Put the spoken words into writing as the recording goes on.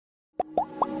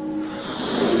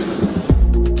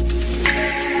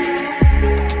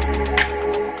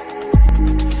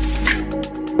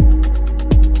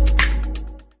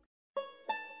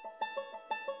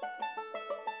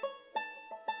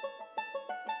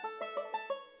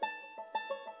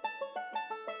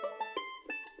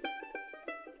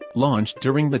Launched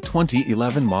during the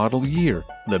 2011 model year,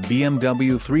 the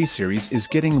BMW 3 Series is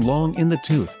getting long in the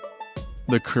tooth.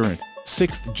 The current,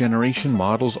 6th generation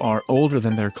models are older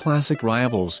than their classic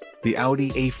rivals, the Audi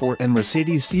A4 and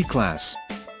Mercedes C-Class.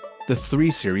 The 3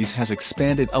 Series has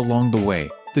expanded along the way.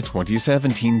 The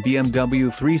 2017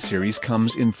 BMW 3 Series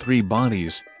comes in 3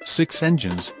 bodies, 6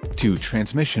 engines, 2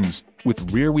 transmissions,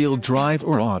 with rear-wheel drive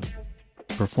or odd.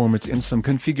 Performance in some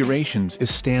configurations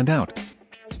is standout.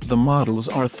 The models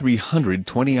are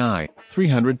 320i,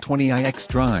 320i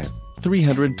xDrive,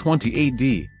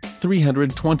 328D,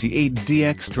 328D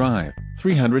xDrive,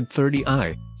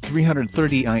 330i,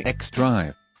 330i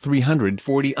xDrive,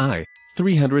 340i,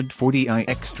 340i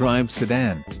xDrive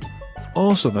sedan.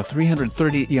 Also the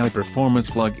 330i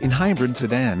iPerformance plug-in hybrid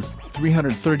sedan,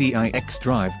 330i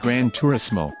xDrive Gran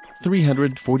Turismo,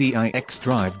 340i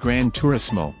xDrive Gran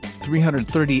Turismo,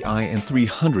 330i and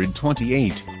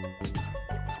 328.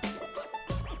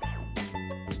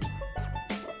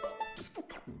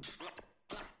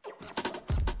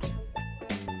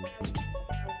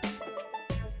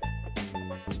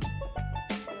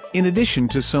 In addition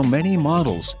to so many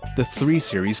models, the 3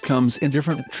 Series comes in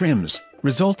different trims,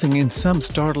 resulting in some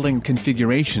startling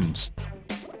configurations.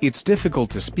 It's difficult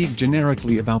to speak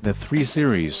generically about the 3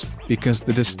 Series, because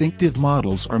the distinctive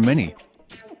models are many.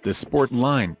 The Sport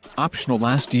line, optional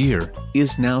last year,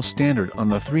 is now standard on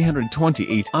the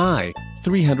 328i,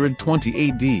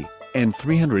 328D, and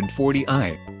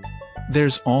 340i.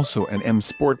 There's also an M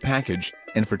Sport package,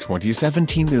 and for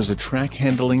 2017 there's a track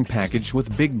handling package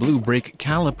with big blue brake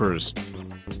calipers.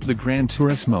 The Gran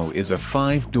Turismo is a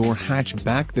 5-door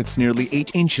hatchback that's nearly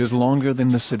 8 inches longer than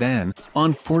the sedan,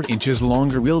 on 4 inches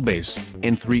longer wheelbase,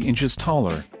 and 3 inches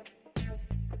taller.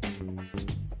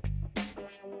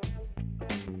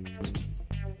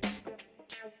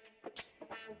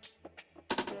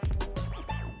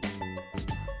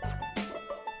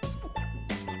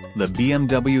 The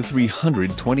BMW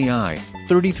 320i,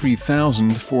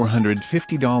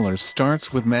 $33,450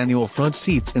 starts with manual front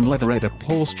seats and leatherette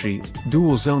upholstery,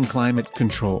 dual-zone climate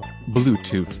control,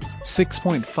 Bluetooth,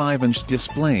 6.5-inch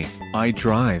display,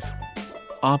 iDrive.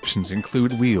 Options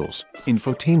include wheels,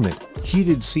 infotainment,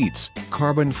 heated seats,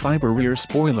 carbon fiber rear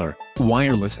spoiler,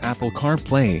 wireless Apple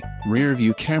CarPlay,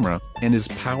 rear-view camera, and is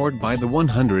powered by the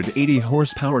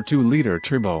 180-horsepower 2-liter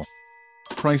turbo.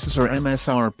 Prices are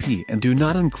MSRP and do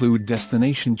not include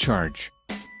destination charge.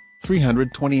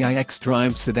 320i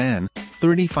xDrive sedan,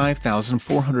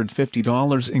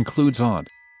 $35,450 includes odd.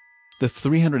 The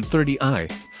 330i,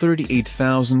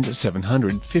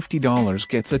 $38,750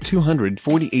 gets a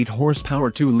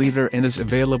 248-horsepower 2-liter and is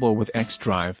available with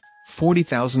xDrive,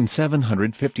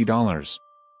 $40,750.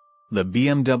 The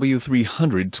BMW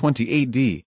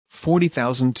 328D,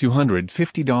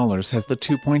 $40,250 has the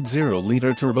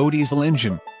 2.0-liter turbo diesel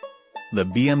engine. The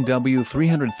BMW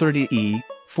 330e,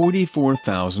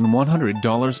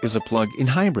 $44,100 is a plug-in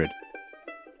hybrid.